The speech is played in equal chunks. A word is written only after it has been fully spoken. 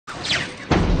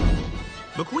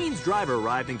McQueen's driver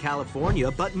arrived in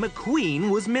California, but McQueen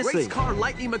was missing. Race car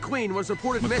Lightning McQueen was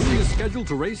reported McQueen missing. is scheduled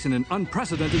to race in an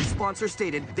unprecedented... Sponsor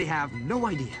stated they have no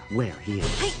idea where he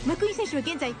is. はい、マクイーン選手は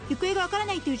現在行方がわから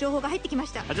ないという情報が入ってきま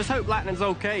した。 I just hope Lightning's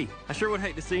okay. I sure would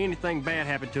hate to see anything bad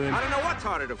happen to him. I don't know what's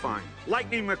harder to find,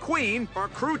 Lightning McQueen or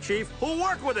crew chief who'll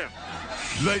work with him.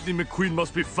 Lightning McQueen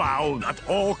must be found at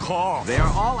all costs. They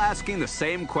are all asking the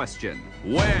same question.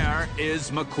 Where is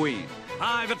McQueen?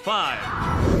 5 at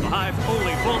 5. The Hive's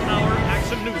only full-hour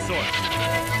action news source.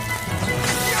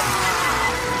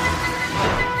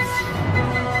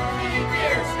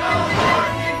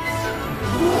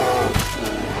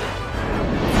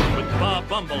 With Bob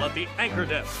Bumble at the anchor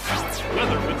desk.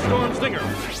 Weather with Storm Stinger.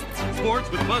 Sports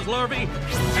with Buzz Larvey.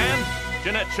 And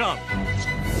Jeanette Chung.